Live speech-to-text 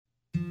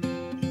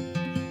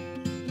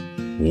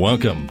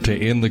Welcome to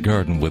In the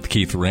Garden with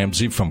Keith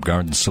Ramsey from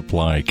Garden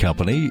Supply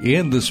Company.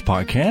 In this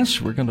podcast,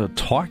 we're going to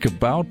talk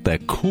about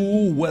that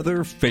cool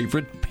weather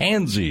favorite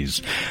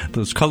pansies,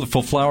 those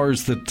colorful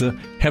flowers that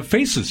have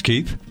faces,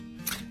 Keith.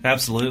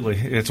 Absolutely.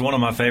 It's one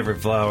of my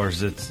favorite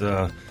flowers. It's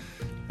I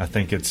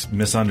think it's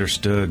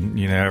misunderstood.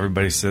 You know,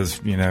 everybody says,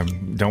 you know,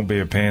 don't be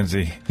a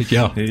pansy.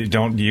 Yeah. You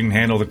can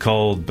handle the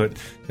cold, but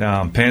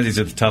pansies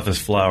are the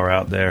toughest flower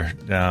out there.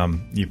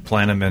 You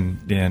plant them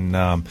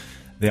in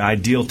the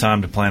ideal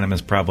time to plant them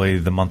is probably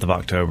the month of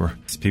October.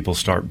 People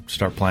start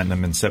planting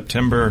them in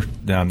September.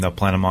 They'll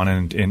plant them on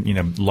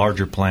in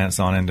larger plants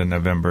on into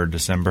November,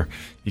 December.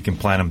 You can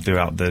plant them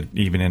throughout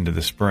even into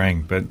the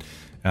spring. But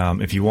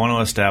if you want to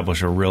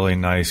establish a really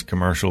nice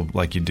commercial,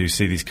 like you do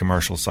see these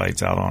commercial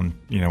sites out on,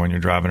 when you're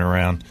driving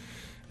around,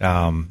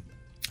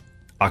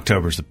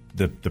 October's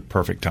the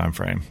perfect time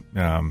frame.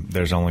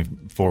 There's only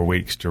 4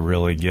 weeks to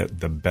really get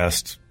the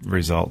best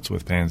results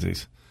with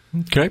pansies.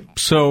 Okay,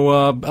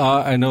 so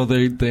I know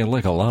they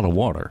like a lot of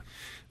water.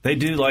 They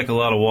do like a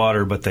lot of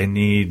water, but they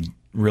need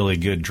really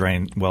good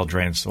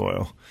well-drained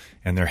soil,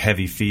 and they're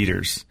heavy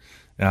feeders.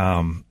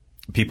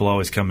 People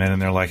always come in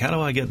and they're like, how do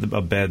I get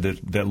a bed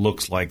that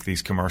looks like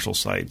these commercial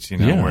sites,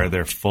 where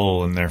they're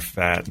full and they're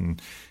fat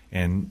and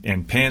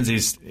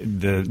pansies,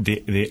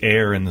 the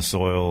air in the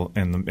soil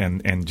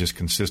and just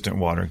consistent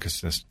water and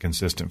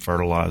consistent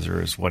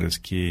fertilizer is what is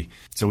key.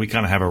 So we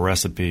kind of have a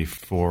recipe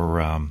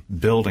for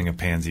building a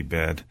pansy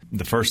bed.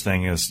 The first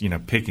thing is,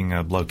 picking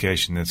a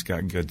location that's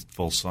got good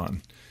full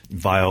sun.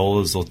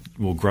 Violas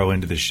will grow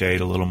into the shade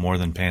a little more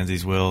than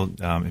pansies will.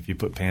 If you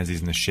put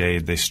pansies in the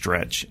shade, they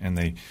stretch and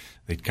they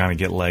kind of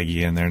get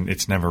leggy in there, and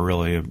it's never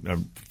really a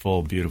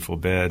full, beautiful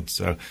bed.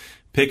 So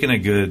picking a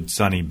good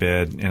sunny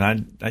bed, and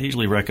I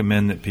usually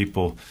recommend that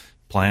people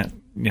plant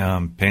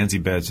pansy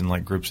beds in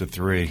like groups of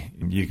 3.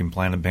 You can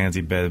plant a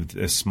pansy bed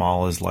as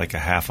small as like a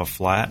half a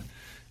flat,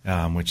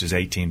 which is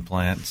 18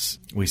 plants.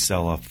 We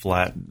sell a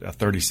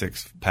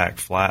 36-pack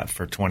flat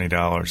for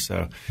 $20.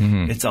 So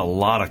it's a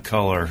lot of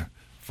color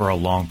for a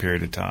long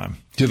period of time.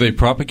 Do they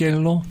propagate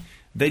at all?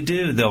 They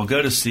do. They'll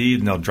go to seed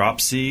and they'll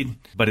drop seed,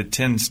 but they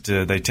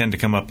tend to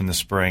come up in the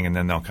spring and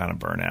then they'll kind of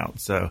burn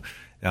out. So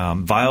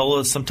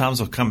violas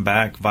sometimes will come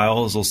back.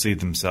 Violas will seed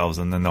themselves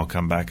and then they'll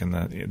come back in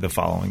the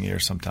following year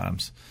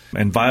sometimes.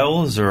 And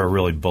violas are a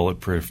really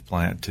bulletproof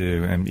plant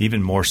too, and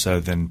even more so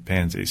than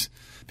pansies.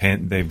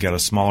 They've got a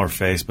smaller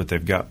face, but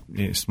they've got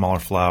smaller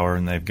flower,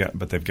 and they've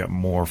got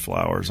more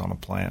flowers on a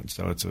plant.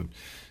 So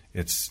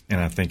and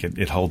I think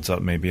it holds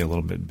up maybe a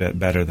little bit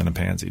better than a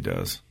pansy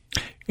does.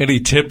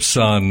 Any tips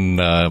on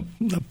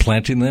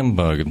planting them?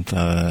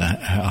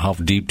 How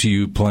deep do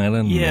you plant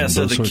them? Yeah, and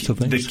those sorts of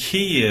things? The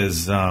key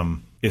is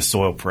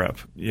soil prep.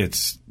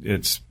 It's a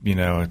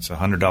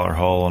 $100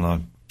 hole and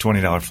a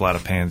 $20 flat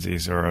of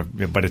pansies,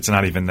 but it's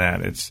not even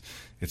that.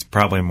 It's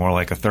probably more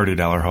like a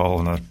 $30 hole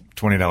and a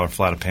 $20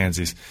 flat of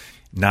pansies.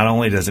 Not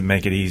only does it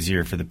make it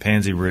easier for the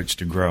pansy roots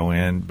to grow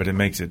in, but it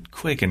makes it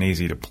quick and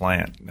easy to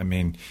plant. I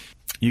mean,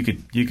 you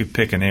could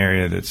pick an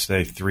area that's,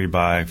 say, 3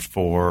 by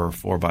 4 or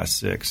 4 by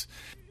 6.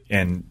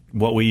 And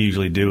what we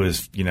usually do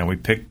is,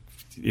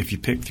 if you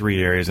pick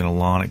 3 areas in a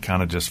lawn, it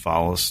kind of just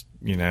follows,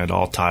 it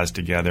all ties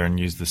together and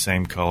use the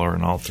same color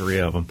in all 3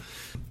 of them.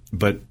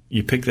 But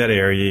you pick that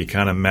area, you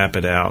kind of map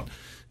it out,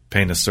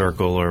 paint a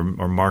circle or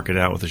mark it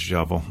out with a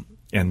shovel,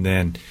 and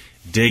then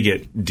dig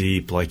it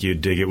deep like you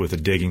dig it with a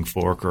digging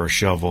fork or a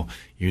shovel.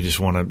 You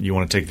want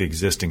to take the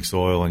existing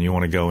soil and you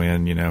want to go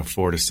in,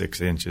 4 to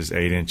 6 inches,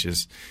 8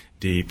 inches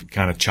deep,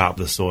 kind of chop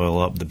the soil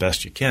up the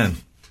best you can.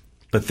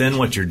 But then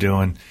what you're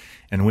doing,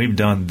 and we've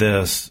done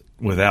this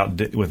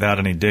without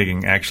any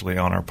digging actually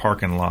on our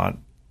parking lot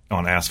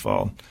on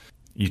asphalt.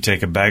 You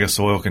take a bag of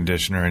soil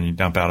conditioner and you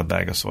dump out a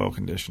bag of soil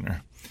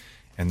conditioner.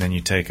 And then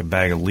you take a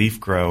bag of leaf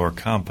grow or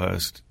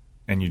compost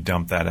and you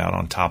dump that out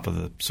on top of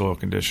the soil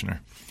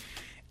conditioner.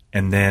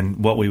 And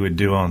then what we would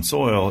do on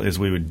soil is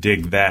we would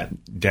dig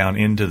that down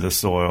into the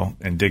soil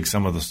and dig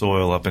some of the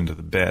soil up into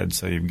the bed.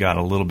 So you've got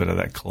a little bit of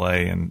that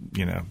clay and,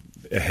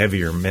 a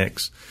heavier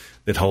mix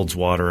that holds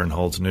water and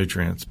holds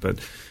nutrients. But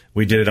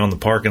we did it on the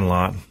parking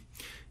lot,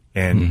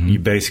 and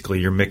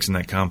you're mixing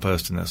that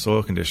compost and that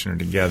soil conditioner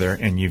together,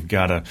 and you've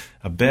got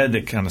a bed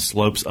that kind of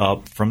slopes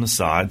up from the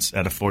sides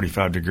at a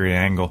 45-degree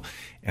angle,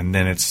 and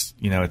then it's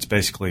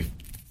basically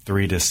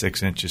 3 to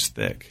 6 inches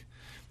thick.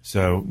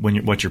 So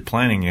what you're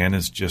planting in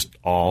is just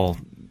all,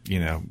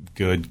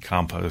 good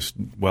compost,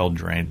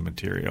 well-drained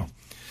material.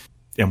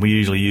 And we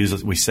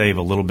usually save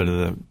a little bit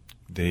of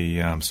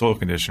the soil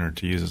conditioner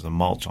to use as a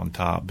mulch on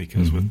top,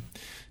 because with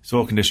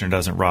soil conditioner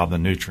doesn't rob the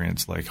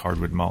nutrients like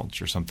hardwood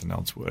mulch or something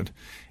else would.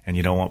 And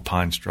you don't want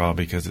pine straw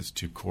because it's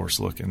too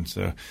coarse looking.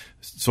 So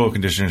soil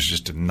conditioner is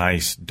just a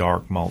nice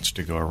dark mulch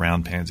to go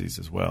around pansies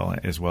as well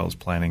as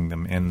planting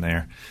them in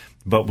there.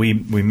 But we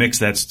mix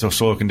that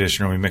soil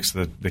conditioner, we mix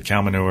the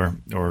cow manure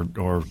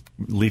or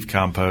leaf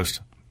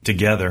compost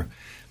together,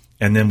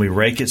 and then we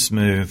rake it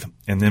smooth,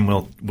 and then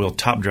we'll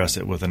top dress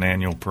it with an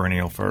annual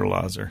perennial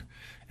fertilizer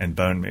and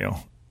bone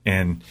meal.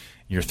 And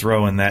You're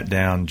throwing that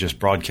down, just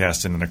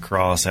broadcasting it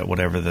across at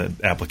whatever the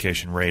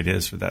application rate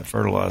is for that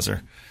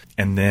fertilizer.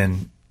 And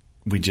then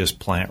we just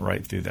plant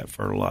right through that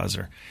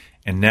fertilizer.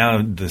 And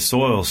now the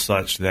soil's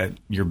such that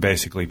you're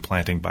basically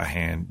planting by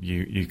hand.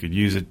 You could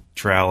use a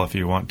trowel if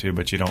you want to,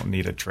 but you don't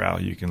need a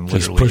trowel. You can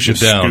literally push it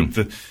down.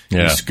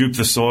 You scoop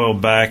the soil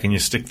back and you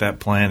stick that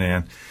plant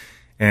in.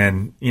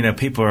 And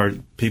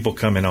people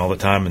come in all the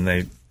time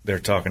and they're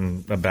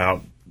talking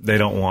about they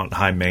don't want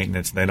high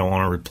maintenance. They don't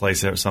want to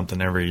replace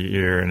something every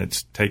year, and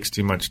it takes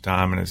too much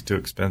time and it's too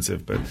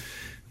expensive. But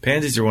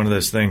pansies are one of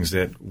those things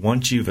that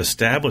once you've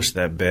established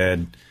that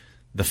bed,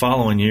 the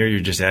following year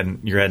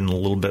you're adding a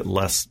little bit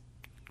less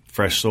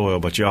fresh soil,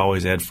 but you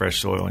always add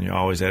fresh soil and you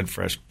always add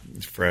fresh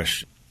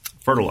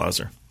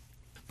fertilizer.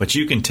 But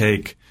you can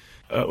take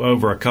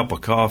over a cup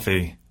of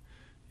coffee,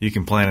 you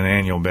can plant an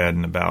annual bed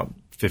in about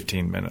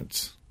 15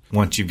 minutes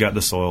once you've got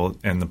the soil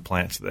and the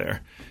plants there.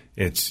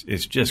 It's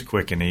just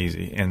quick and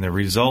easy, and the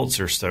results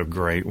are so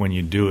great when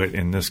you do it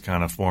in this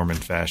kind of form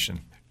and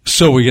fashion.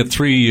 So we get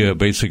three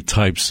basic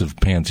types of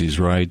pansies,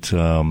 right?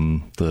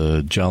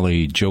 The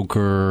Jolly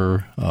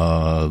Joker,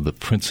 the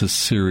Princess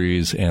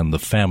series, and the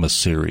Famous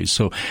series.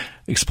 So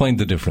explain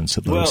the difference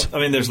of those.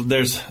 Well, I mean,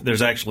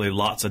 there's actually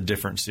lots of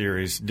different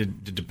series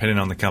depending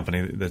on the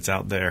company that's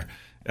out there.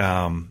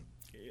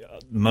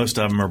 Most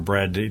of them are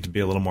bred to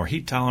be a little more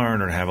heat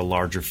tolerant or to have a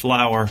larger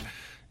flower.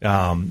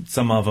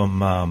 Some of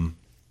them are,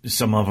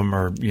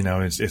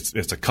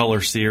 it's a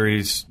color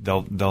series.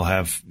 They'll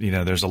have,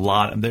 there's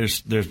lots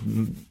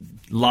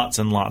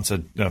and lots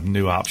of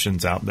new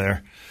options out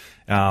there.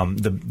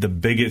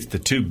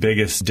 The two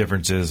biggest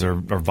differences are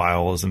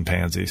violas and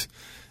pansies.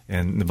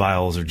 And the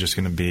violas are just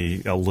going to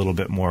be a little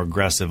bit more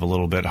aggressive, a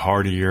little bit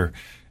hardier,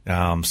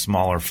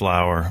 smaller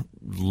flower,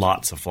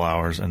 lots of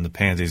flowers, and the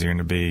pansies are going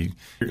to be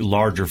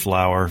larger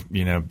flower,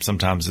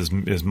 sometimes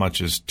as much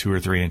as 2 or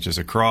 3 inches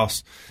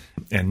across,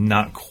 and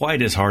not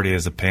quite as hardy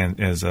as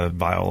a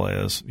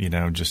viola is,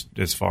 just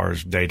as far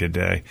as day to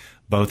day.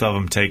 Both of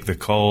them take the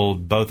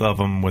cold. Both of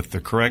them, with the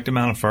correct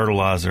amount of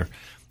fertilizer,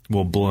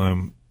 will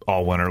bloom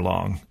all winter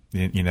long.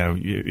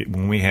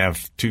 When we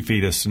have 2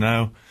 feet of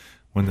snow,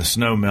 when the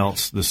snow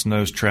melts, the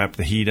snow's trapped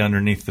the heat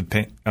underneath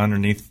the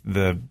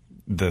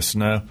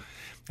snow,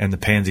 and the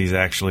pansies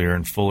actually are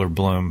in fuller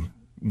bloom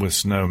with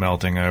snow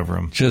melting over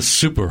them. Just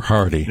super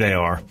hardy. They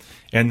are.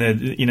 And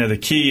the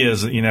key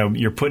is,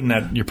 you're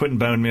putting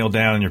bone meal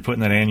down and you're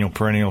putting that annual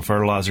perennial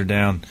fertilizer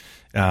down.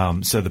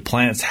 So the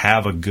plants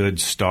have a good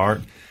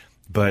start,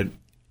 but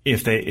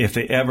if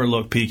they ever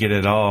look peaked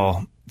at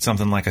all,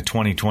 something like a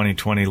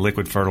 20-20-20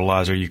 liquid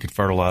fertilizer, you could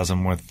fertilize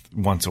them with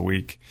once a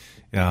week.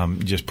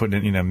 Just put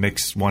in,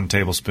 mix 1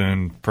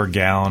 tablespoon per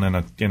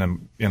gallon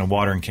in a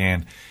watering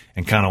can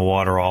and kind of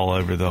water all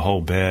over the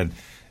whole bed.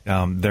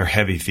 They're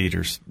heavy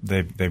feeders.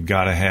 They've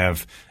got to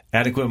have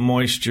adequate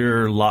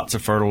moisture, lots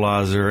of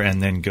fertilizer, and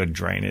then good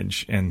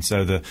drainage. And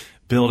so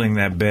building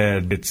that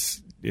bed,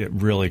 it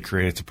really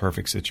creates a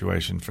perfect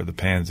situation for the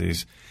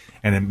pansies,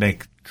 and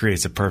it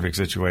creates a perfect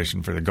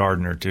situation for the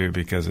gardener too,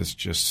 because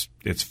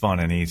it's fun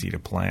and easy to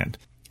plant.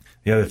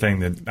 The other thing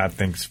that I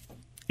think's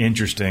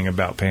interesting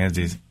about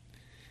pansies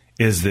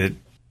is that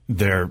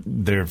they're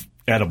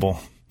edible.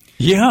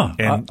 Yeah,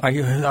 and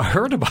I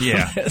heard about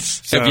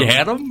this. So, have you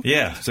had them?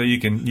 Yeah, so you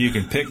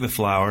can pick the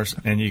flowers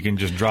and you can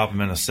just drop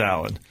them in a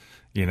salad.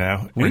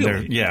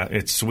 Really?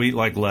 It's sweet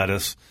like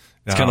lettuce.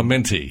 It's kind of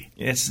minty.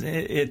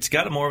 It's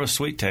got more of a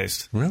sweet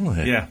taste.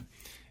 Really? Yeah.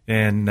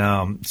 And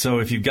so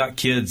if you've got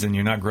kids and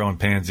you're not growing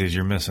pansies,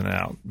 you're missing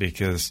out,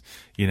 because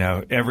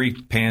every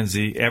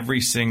pansy,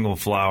 every single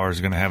flower is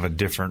going to have a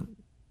different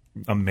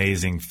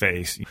amazing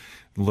face.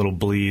 Little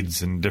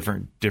bleeds and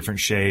different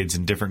shades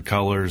and different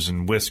colors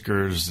and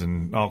whiskers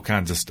and all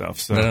kinds of stuff.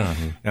 So,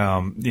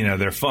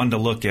 they're fun to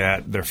look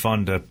at. They're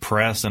fun to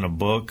press in a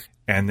book,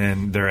 and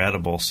then they're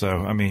edible. So,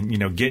 I mean,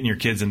 getting your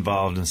kids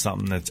involved in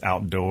something that's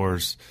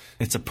outdoors,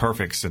 it's a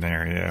perfect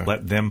scenario.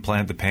 Let them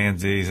plant the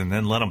pansies and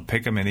then let them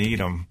pick them and eat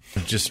them.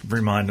 Just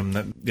remind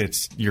them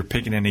that you're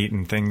picking and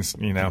eating things,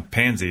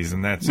 pansies,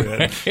 and that's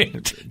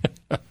it.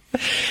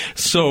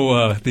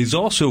 So these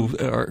also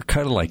are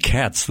kind of like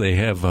cats. They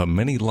have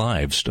many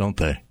lives, don't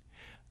they?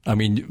 I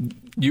mean,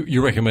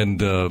 you recommend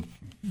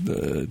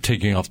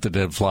taking off the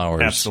dead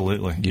flowers?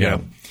 Absolutely. Yeah.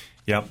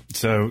 Yep.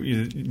 So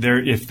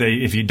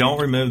if you don't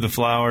remove the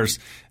flowers,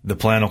 the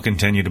plant will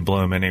continue to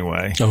bloom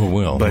anyway. Oh, it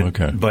will.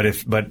 Okay.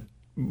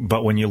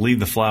 But when you leave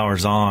the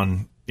flowers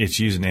on, it's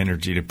using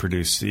energy to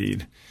produce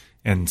seed.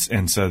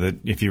 And so that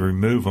if you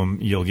remove them,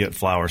 you'll get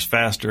flowers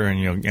faster,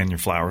 and your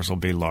flowers will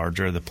be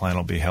larger. The plant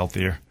will be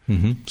healthier.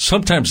 Mm-hmm.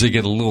 Sometimes they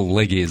get a little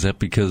leggy. Is that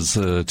because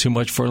too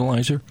much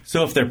fertilizer?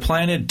 So if they're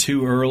planted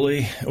too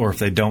early, or if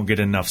they don't get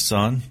enough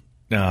sun,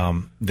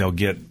 they'll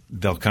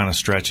kind of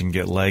stretch and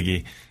get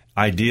leggy.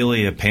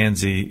 Ideally, a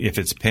pansy, if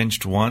it's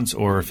pinched once,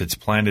 or if it's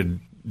planted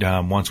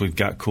once we've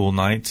got cool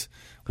nights,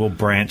 will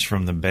branch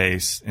from the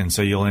base, and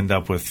so you'll end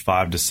up with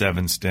 5 to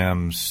 7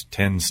 stems,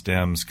 10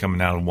 stems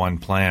coming out of one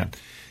plant.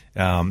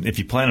 If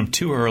you plant them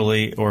too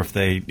early, or if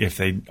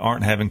they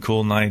aren't having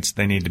cool nights,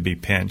 they need to be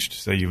pinched.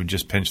 So you would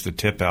just pinch the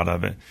tip out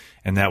of it,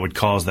 and that would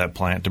cause that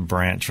plant to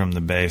branch from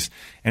the base.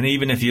 And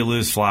even if you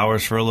lose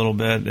flowers for a little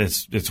bit,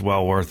 it's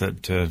well worth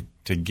it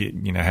to get,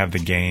 have the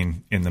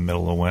gain in the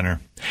middle of winter.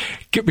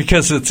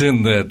 Because it's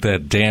in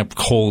that damp,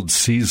 cold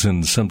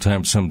season,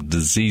 sometimes some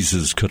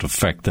diseases could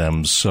affect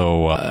them.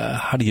 So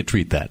how do you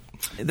treat that?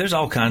 There's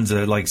all kinds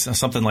of, like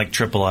something like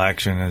Triple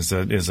Action is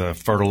a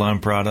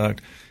Fertilome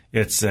product.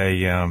 It's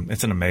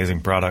an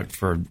amazing product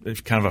for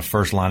kind of a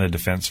first line of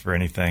defense for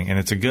anything, and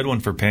it's a good one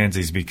for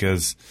pansies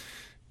because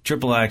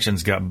Triple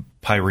Action's got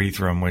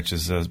pyrethrum, which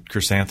is a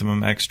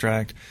chrysanthemum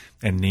extract,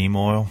 and neem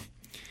oil.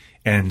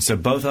 And so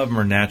both of them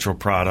are natural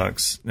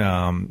products.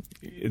 The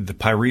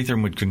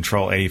pyrethrum would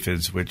control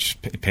aphids, which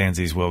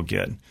pansies will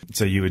get.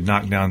 So you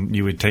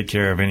would take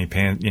care of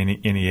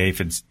any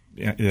aphids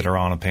that are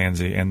on a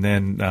pansy. And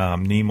then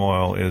neem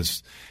oil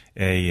is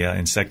a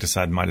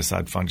insecticide,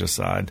 miticide,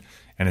 fungicide,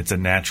 and it's a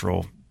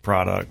natural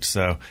product.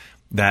 So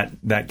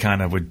that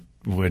kind of would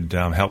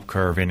help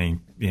curb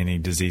any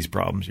disease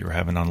problems you were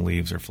having on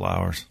leaves or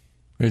flowers.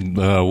 And,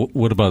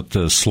 what about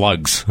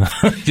slugs?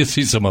 You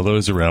see some of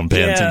those around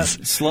pansies.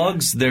 Yeah,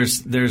 slugs.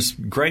 There's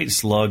great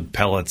slug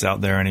pellets out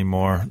there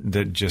anymore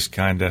that just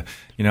kind of,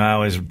 I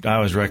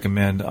always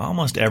recommend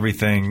almost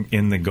everything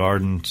in the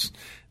gardens.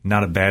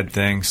 Not a bad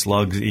thing.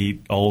 Slugs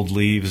eat old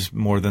leaves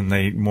more than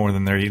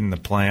they're eating the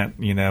plant.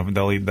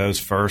 They'll eat those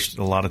first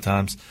a lot of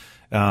times.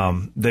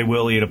 They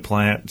will eat a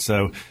plant.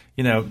 So,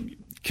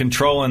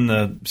 controlling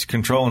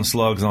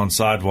slugs on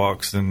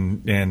sidewalks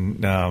and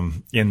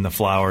in the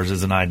flowers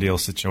is an ideal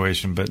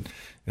situation, but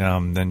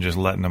then just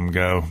letting them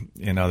go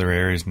in other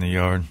areas in the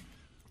yard.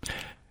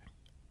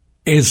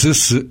 Is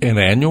this an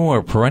annual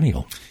or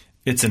perennial?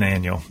 It's an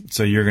annual,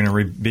 so you're going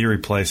to be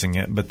replacing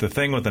it. But the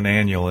thing with an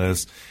annual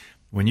is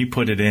when you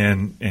put it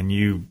in and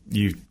you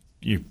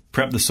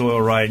prep the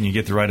soil right and you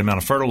get the right amount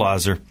of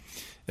fertilizer,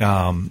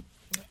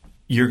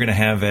 you're going to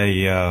have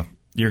a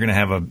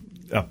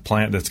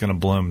plant that's going to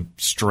bloom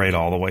straight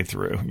all the way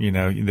through.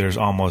 There's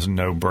almost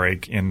no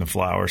break in the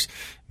flowers,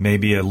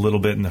 maybe a little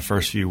bit in the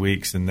first few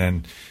weeks, and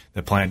then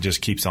the plant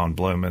just keeps on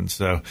blooming.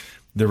 So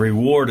the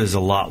reward is a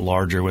lot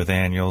larger with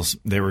annuals.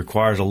 It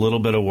requires a little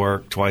bit of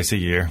work twice a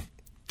year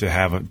to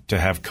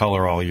have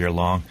color all year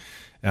long.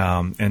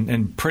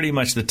 And pretty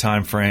much the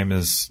time frame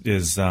is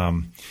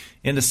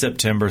into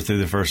September through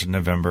the 1st of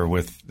November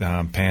with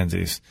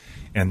pansies.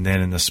 And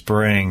then in the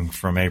spring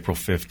from April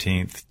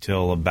 15th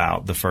till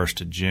about the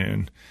 1st of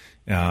June,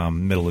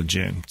 middle of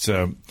June.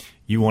 So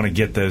you want to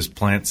get those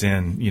plants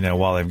in,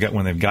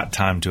 when they've got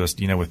time to us,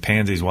 with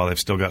pansies while they've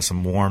still got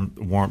some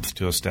warmth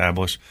to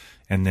establish.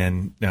 And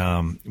then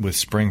with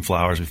spring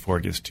flowers before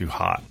it gets too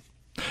hot.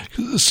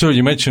 So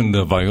you mentioned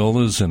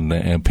violas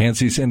and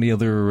pansies. Any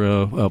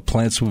other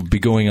plants would be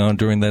going on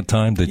during that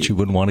time that you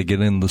wouldn't want to get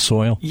in the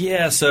soil?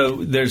 Yeah, so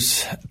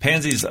there's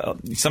pansies.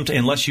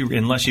 Unless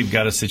you've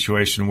got a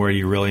situation where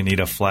you really need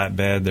a flat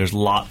bed, there's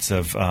lots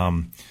of.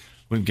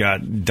 We've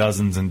got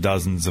dozens and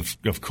dozens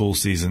of cool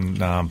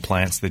season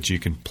plants that you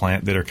can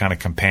plant that are kind of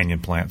companion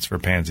plants for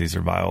pansies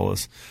or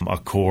violas.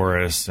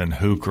 Acorus and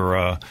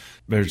heuchera.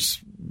 There's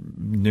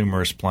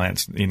numerous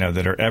plants,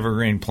 that are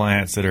evergreen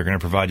plants that are going to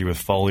provide you with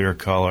foliar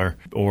color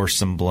or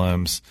some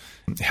blooms.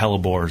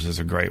 Hellebores is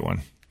a great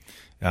one.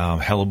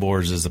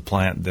 Hellebores is a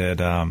plant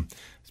that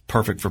is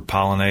perfect for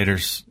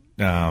pollinators.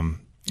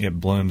 It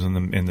blooms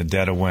in the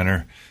dead of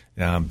winter.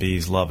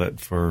 Bees love it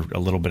for a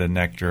little bit of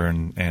nectar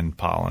and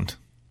pollen.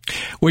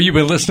 Well, you've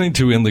been listening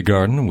to In the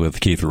Garden with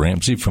Keith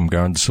Ramsey from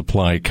Garden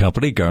Supply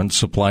Company. Garden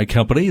Supply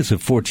Company is at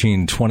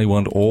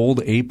 1421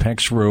 Old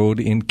Apex Road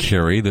in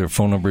Cary. Their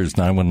phone number is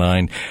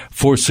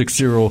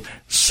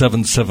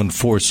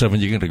 919-460-7747.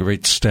 You got a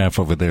great staff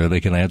over there.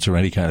 They can answer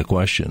any kind of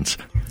questions.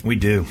 We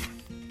do.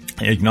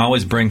 You can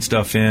always bring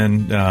stuff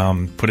in,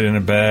 put it in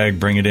a bag,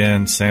 bring it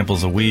in,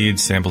 samples of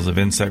weeds, samples of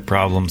insect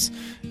problems,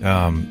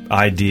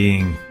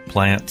 IDing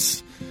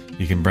plants.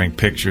 You can bring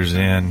pictures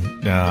in,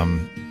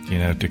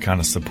 to kind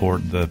of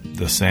support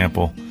the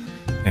sample,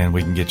 and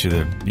we can get you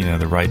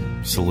the right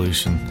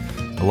solution.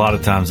 A lot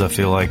of times I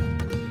feel like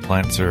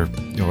plants are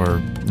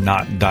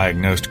not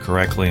diagnosed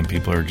correctly, and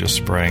people are just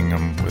spraying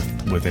them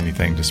with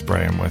anything to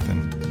spray them with.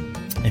 And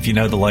if you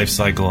know the life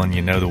cycle and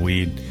you know the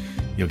weed,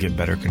 you'll get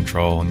better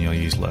control and you'll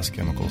use less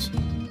chemicals.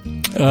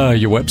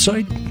 Your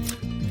website?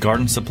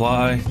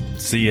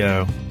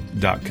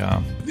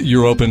 GardenSupplyCO.com.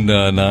 You're open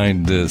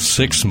 9 to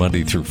 6,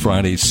 Monday through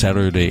Friday,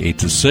 Saturday 8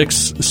 to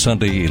 6,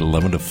 Sunday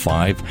 11 to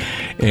 5.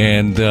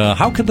 And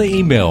how can they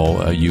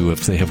email you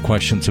if they have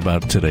questions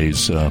about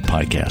today's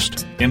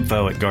podcast?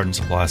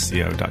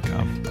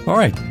 info@GardenSupplyCO.com. All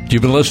right.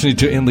 You've been listening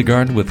to In the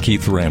Garden with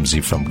Keith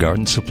Ramsey from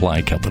Garden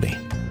Supply Company.